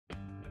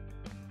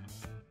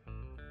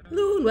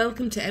Hello and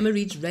welcome to Emma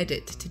Reads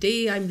Reddit.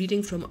 Today I'm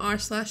reading from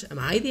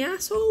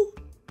r/AmItheAsshole?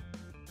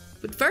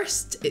 But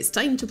first, it's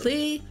time to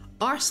play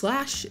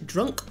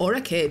r/Drunk or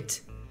a Kid.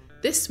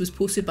 This was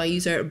posted by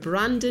user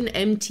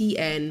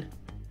BrandonMTN.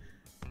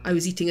 I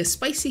was eating a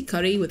spicy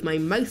curry with my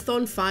mouth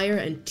on fire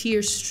and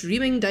tears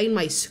streaming down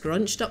my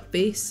scrunched up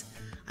face.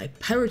 I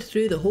powered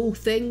through the whole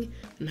thing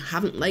and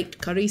haven't liked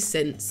curry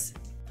since.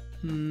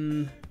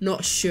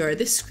 Not sure.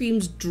 This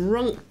screams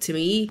drunk to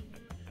me.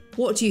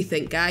 What do you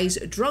think, guys?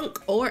 Drunk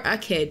or a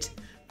kid?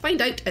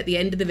 Find out at the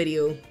end of the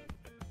video.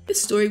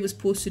 This story was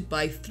posted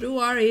by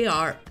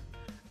ThrowRAR.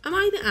 Am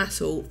I the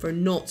asshole for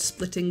not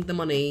splitting the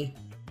money?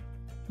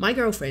 My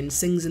girlfriend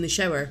sings in the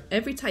shower.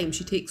 Every time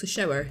she takes a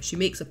shower, she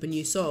makes up a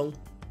new song.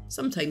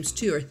 Sometimes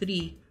 2 or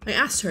 3. I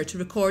asked her to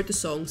record the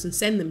songs and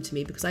send them to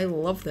me because I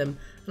love them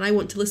and I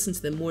want to listen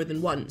to them more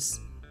than once.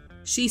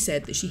 She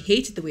said that she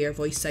hated the way her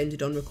voice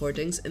sounded on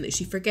recordings and that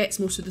she forgets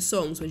most of the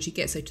songs when she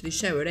gets out of the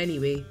shower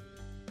anyway.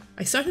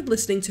 I started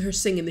listening to her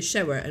sing in the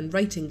shower and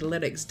writing the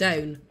lyrics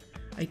down.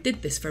 I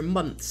did this for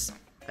months.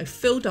 I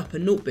filled up a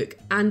notebook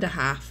and a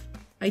half.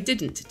 I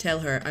didn't tell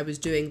her I was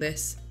doing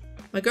this.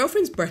 My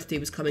girlfriend's birthday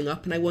was coming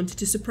up and I wanted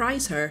to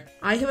surprise her.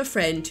 I have a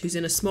friend who's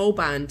in a small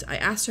band. I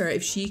asked her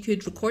if she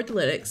could record the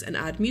lyrics and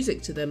add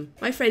music to them.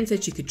 My friend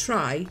said she could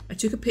try. I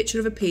took a picture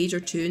of a page or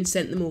 2 and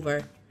sent them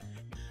over.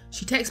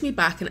 She texted me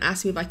back and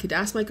asked me if I could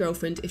ask my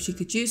girlfriend if she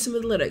could use some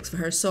of the lyrics for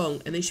her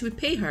song and then she would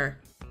pay her.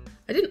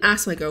 I didn't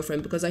ask my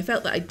girlfriend because I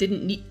felt that I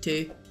didn't need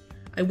to.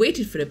 I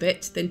waited for a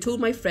bit, then told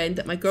my friend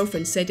that my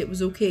girlfriend said it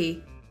was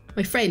okay.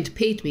 My friend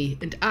paid me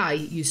and I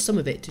used some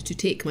of it to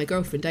take my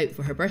girlfriend out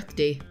for her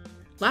birthday.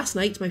 Last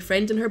night my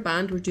friend and her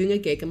band were doing a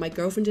gig and my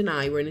girlfriend and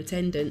I were in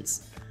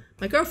attendance.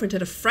 My girlfriend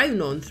had a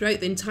frown on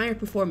throughout the entire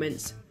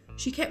performance.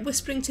 She kept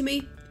whispering to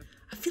me,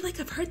 "I feel like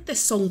I've heard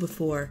this song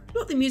before.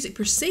 Not the music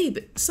per se,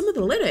 but some of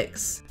the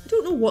lyrics." I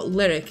don't know what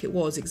lyric it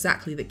was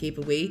exactly that gave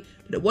away,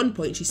 but at one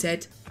point she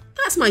said,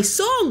 "That's my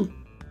song!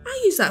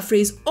 I use that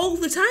phrase all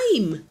the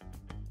time."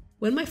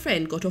 When my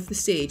friend got off the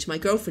stage, my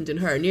girlfriend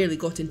and her nearly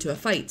got into a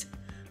fight.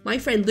 My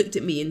friend looked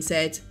at me and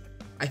said,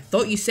 "I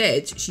thought you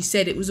said she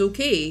said it was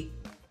okay."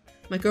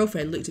 My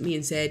girlfriend looked at me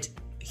and said,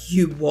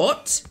 "You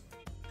what?"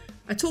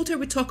 I told her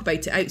we'd talk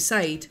about it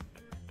outside.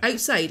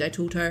 Outside, I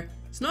told her,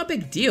 "It's not a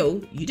big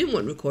deal, you didn't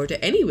want to record it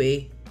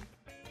anyway."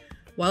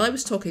 While I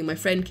was talking, my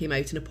friend came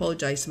out and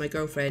apologised to my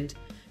girlfriend.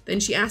 Then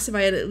she asked if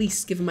I had at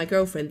least given my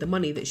girlfriend the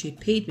money that she had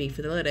paid me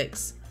for the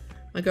lyrics.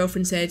 My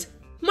girlfriend said,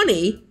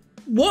 "Money?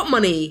 What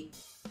money?"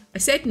 I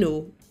said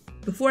no.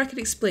 Before I could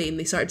explain,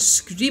 they started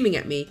screaming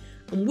at me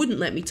and wouldn't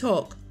let me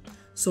talk.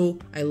 So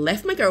I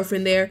left my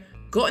girlfriend there,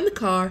 got in the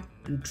car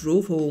and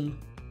drove home.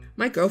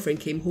 My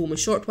girlfriend came home a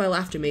short while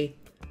after me.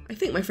 I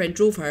think my friend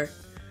drove her,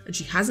 and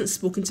she hasn't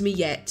spoken to me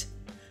yet.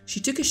 She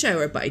took a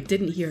shower but I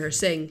didn't hear her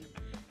sing.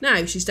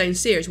 Now she's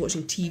downstairs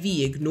watching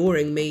TV,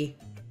 ignoring me.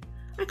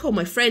 I called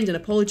my friend and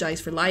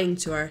apologised for lying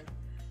to her.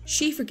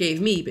 She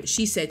forgave me, but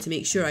she said to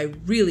make sure I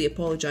really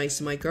apologised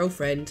to my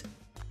girlfriend.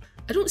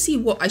 I don't see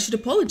what I should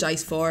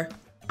apologise for.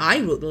 I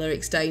wrote the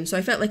lyrics down, so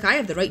I felt like I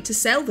have the right to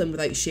sell them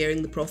without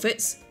sharing the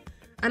profits.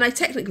 And I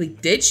technically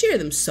did share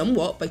them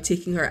somewhat by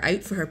taking her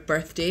out for her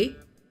birthday.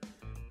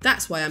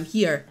 That's why I'm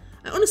here.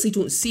 I honestly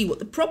don't see what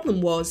the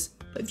problem was,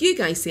 but if you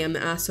guys say I'm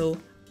the asshole,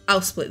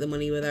 I'll split the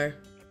money with her.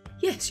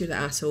 Yes, you're the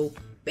asshole.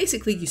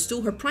 Basically, you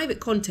stole her private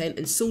content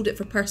and sold it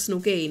for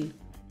personal gain.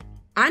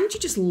 And you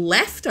just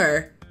left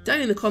her. Down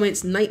in the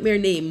comments, Nightmare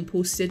Name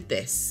posted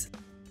this.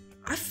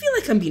 I feel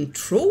like I'm being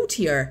trolled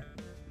here.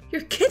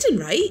 You're kidding,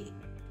 right?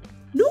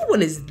 No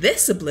one is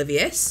this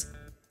oblivious.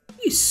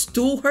 You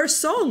stole her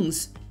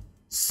songs.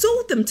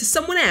 Sold them to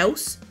someone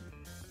else,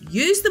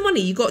 used the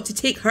money you got to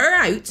take her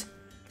out,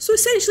 so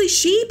essentially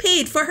she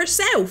paid for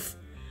herself,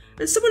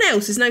 and someone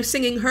else is now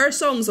singing her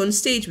songs on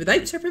stage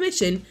without her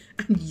permission,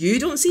 and you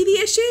don't see the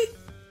issue?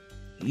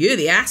 You're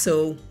the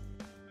asshole.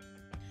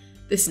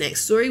 This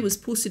next story was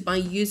posted by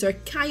user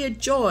Kaya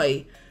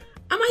Joy.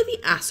 Am I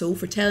the asshole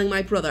for telling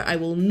my brother I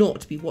will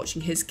not be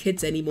watching his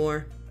kids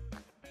anymore?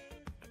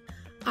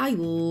 I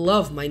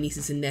love my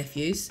nieces and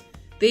nephews.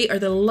 They are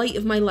the light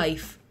of my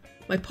life.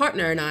 My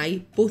partner and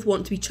I both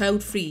want to be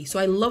child-free, so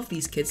I love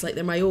these kids like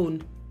they're my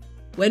own.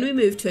 When we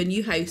moved to a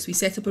new house, we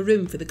set up a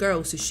room for the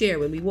girls to share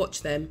when we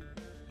watch them.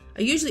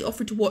 I usually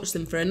offer to watch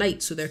them for a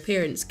night so their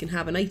parents can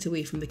have a night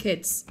away from the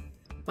kids.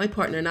 My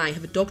partner and I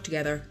have a dog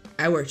together,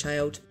 our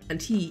child,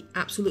 and he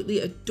absolutely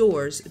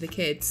adores the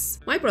kids.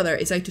 My brother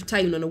is out of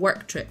town on a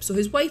work trip, so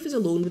his wife is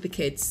alone with the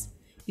kids.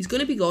 He's going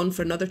to be gone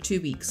for another 2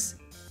 weeks.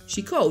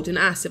 She called and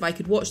asked if I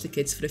could watch the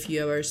kids for a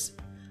few hours.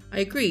 I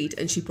agreed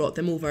and she brought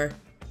them over.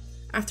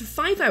 After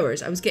 5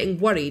 hours, I was getting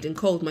worried and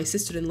called my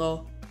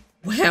sister-in-law.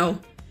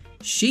 Well,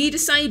 she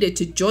decided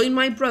to join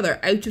my brother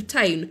out of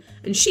town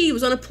and she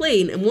was on a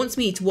plane and wants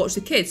me to watch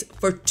the kids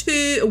for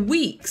 2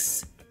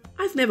 weeks.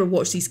 I've never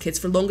watched these kids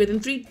for longer than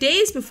 3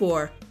 days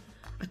before.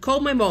 I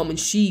called my mom and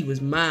she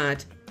was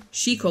mad.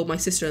 She called my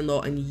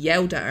sister-in-law and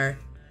yelled at her.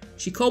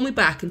 She called me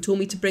back and told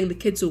me to bring the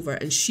kids over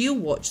and she'll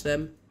watch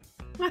them.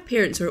 My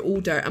parents are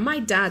older and my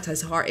dad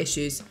has heart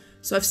issues,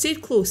 So I've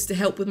stayed close to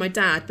help with my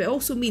dad, but it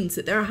also means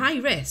that they're a high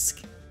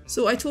risk.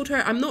 So I told her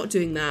I'm not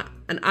doing that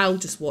and I'll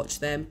just watch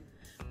them.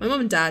 My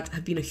mum and dad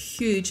have been a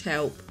huge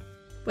help.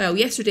 Well,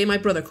 yesterday my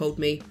brother called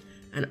me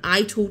and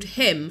I told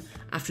him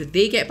after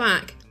they get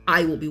back,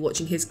 I won't be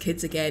watching his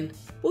kids again.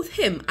 Both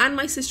him and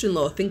my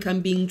sister-in-law think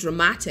I'm being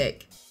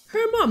dramatic.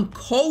 Her mum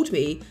called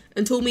me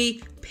and told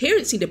me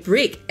parents need a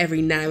break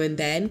every now and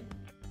then.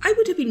 I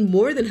would have been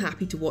more than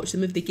happy to watch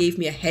them if they gave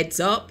me a heads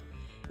up.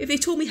 If they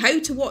told me how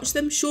to watch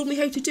them, showed me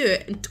how to do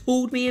it and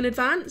told me in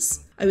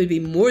advance, I would be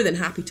more than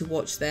happy to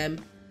watch them.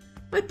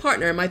 My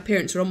partner and my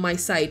parents are on my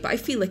side, but I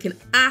feel like an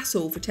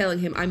asshole for telling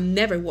him I'm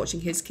never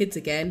watching his kids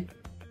again.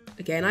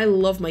 Again, I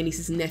love my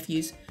nieces and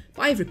nephews,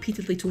 but I've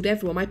repeatedly told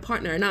everyone my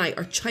partner and I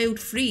are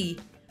child-free.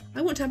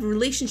 I want to have a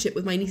relationship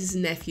with my nieces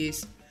and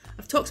nephews.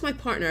 I've talked to my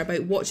partner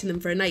about watching them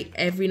for a night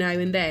every now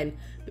and then,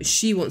 but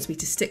she wants me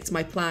to stick to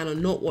my plan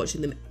on not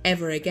watching them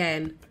ever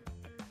again.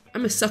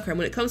 I'm a sucker, and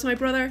when it comes to my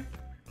brother,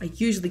 I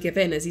usually give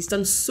in as he's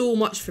done so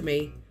much for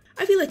me.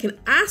 I feel like an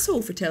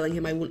asshole for telling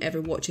him I won't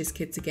ever watch his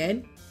kids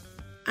again.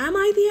 Am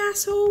I the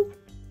asshole?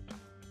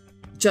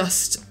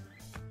 Just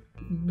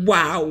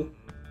wow.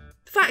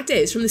 The fact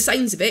is, from the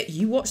signs of it,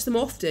 you watch them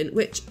often,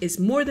 which is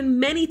more than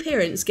many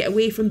parents get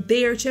away from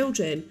their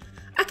children.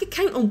 I could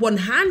count on one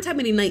hand how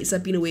many nights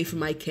I've been away from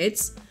my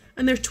kids,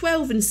 and they're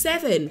 12 and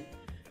 7.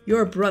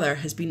 Your brother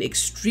has been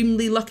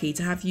extremely lucky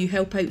to have you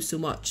help out so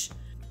much.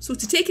 So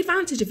to take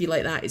advantage of you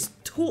like that is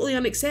totally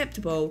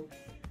unacceptable.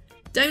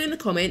 Down in the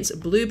comments,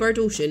 Bluebird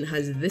Ocean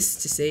has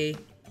this to say.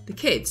 The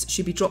kids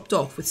should be dropped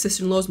off with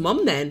sister-in-law's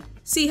mum then.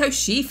 See how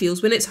she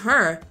feels when it's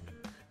her.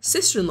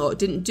 Sister-in-law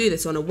didn't do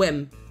this on a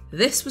whim.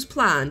 This was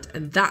planned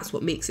and that's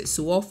what makes it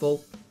so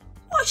awful.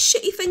 What a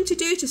shitty thing to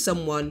do to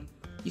someone.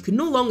 You can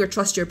no longer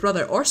trust your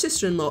brother or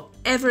sister-in-law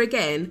ever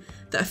again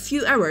that a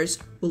few hours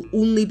will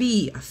only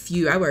be a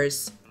few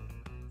hours.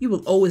 You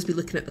will always be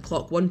looking at the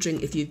clock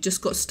wondering if you've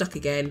just got stuck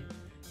again.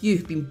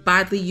 You've been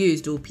badly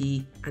used, OP,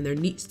 and there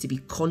needs to be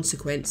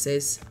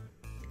consequences.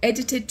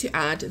 Edited to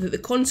add that the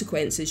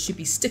consequences should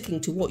be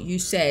sticking to what you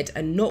said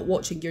and not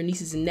watching your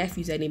nieces and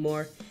nephews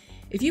anymore.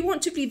 If you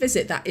want to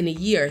revisit that in a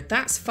year,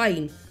 that's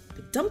fine,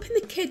 but dumping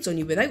the kids on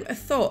you without a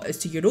thought as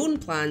to your own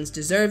plans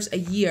deserves a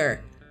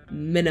year,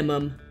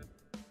 minimum.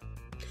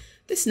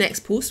 This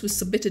next post was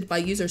submitted by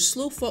user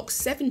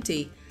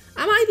SlowFox70.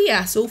 Am I the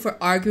asshole for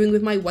arguing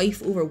with my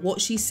wife over what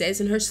she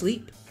says in her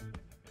sleep?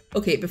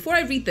 Okay, before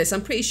I read this,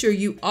 I'm pretty sure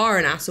you are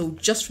an asshole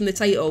just from the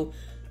title,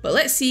 but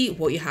let's see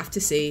what you have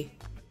to say.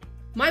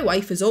 My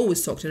wife has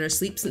always talked in her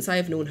sleep since I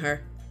have known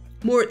her.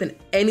 More than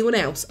anyone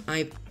else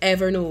I've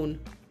ever known.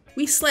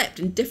 We slept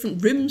in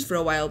different rooms for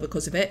a while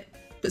because of it,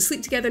 but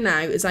sleep together now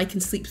as I can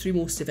sleep through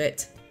most of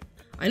it.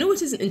 I know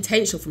it isn't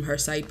intentional from her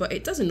side, but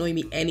it does annoy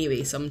me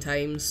anyway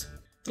sometimes.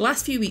 The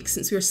last few weeks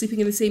since we were sleeping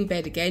in the same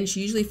bed again,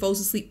 she usually falls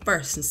asleep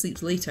first and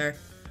sleeps later.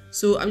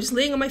 So I'm just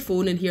laying on my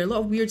phone and hear a lot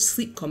of weird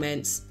sleep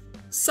comments.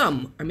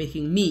 Some are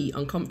making me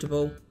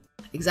uncomfortable.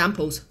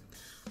 Examples.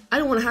 I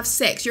don't want to have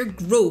sex, you're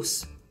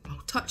gross.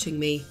 While touching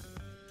me.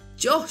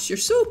 Josh, you're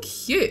so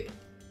cute.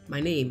 My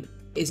name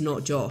is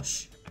not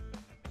Josh.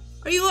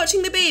 Are you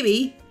watching the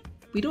baby?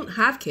 We don't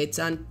have kids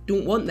and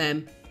don't want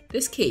them.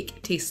 This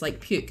cake tastes like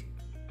puke.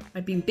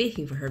 I've been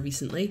baking for her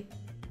recently.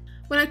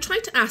 When I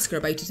tried to ask her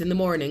about it in the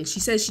morning,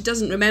 she says she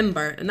doesn't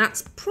remember, and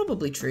that's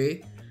probably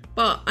true.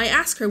 But I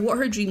ask her what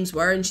her dreams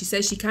were and she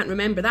says she can't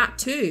remember that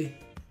too.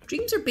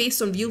 Dreams are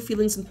based on real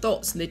feelings and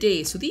thoughts in the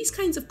day, so these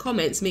kinds of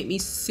comments make me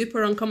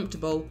super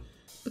uncomfortable.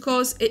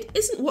 Because it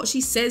isn't what she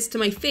says to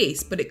my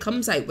face, but it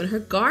comes out when her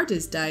guard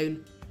is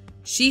down.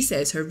 She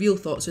says her real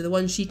thoughts are the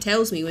ones she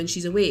tells me when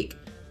she's awake,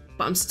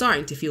 but I'm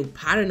starting to feel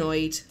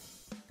paranoid.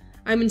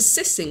 I'm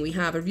insisting we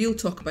have a real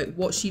talk about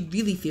what she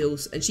really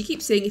feels, and she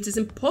keeps saying it is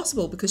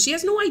impossible because she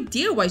has no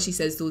idea why she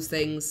says those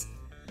things.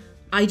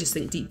 I just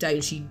think deep down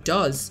she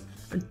does,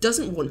 and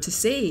doesn't want to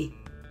say.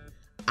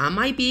 Am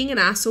I being an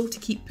asshole to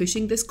keep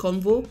pushing this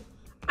convo?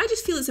 I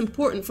just feel it's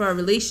important for our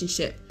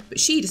relationship, but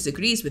she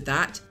disagrees with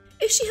that.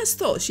 If she has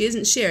thoughts she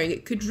isn't sharing,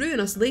 it could ruin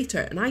us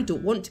later, and I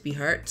don't want to be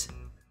hurt.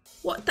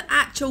 What the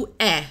actual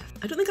F?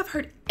 I don't think I've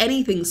heard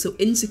anything so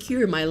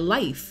insecure in my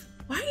life.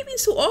 Why are you being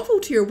so awful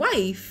to your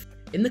wife?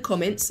 In the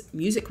comments,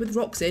 Music with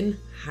Rocks In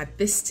had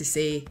this to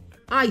say.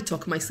 I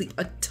talk in my sleep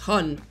a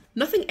ton.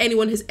 Nothing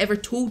anyone has ever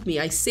told me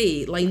I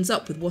say lines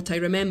up with what I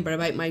remember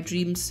about my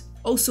dreams.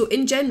 Also,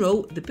 in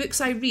general, the books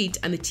I read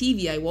and the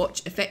TV I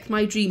watch affect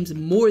my dreams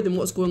more than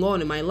what's going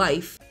on in my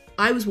life.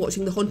 I was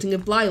watching The Haunting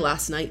of Bly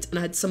last night and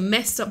I had some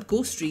messed up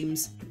ghost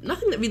dreams.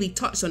 Nothing that really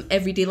touched on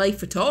everyday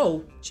life at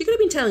all. She could have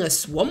been telling a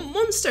swamp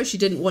monster she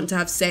didn't want to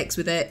have sex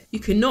with it. You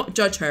cannot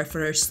judge her for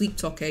her sleep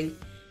talking.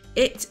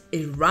 It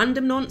is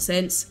random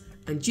nonsense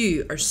and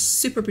you are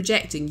super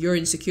projecting your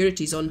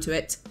insecurities onto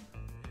it.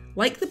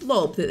 Like the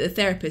blob that the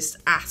therapist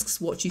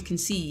asks what you can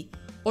see,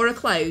 or a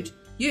cloud,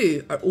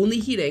 you are only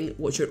hearing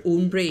what your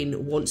own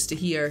brain wants to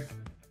hear.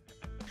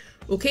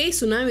 Okay,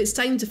 so now it's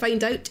time to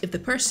find out if the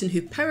person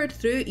who powered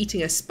through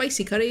eating a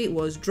spicy curry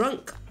was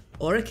drunk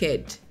or a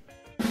kid.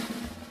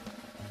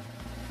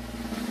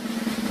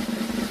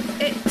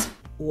 It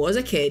was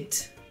a kid.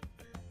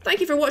 Thank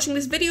you for watching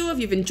this video. If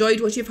you've enjoyed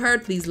what you've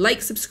heard, please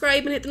like,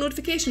 subscribe and hit the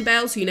notification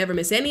bell so you never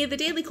miss any of the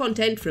daily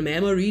content from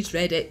Emma Reads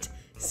Reddit.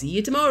 See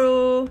you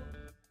tomorrow!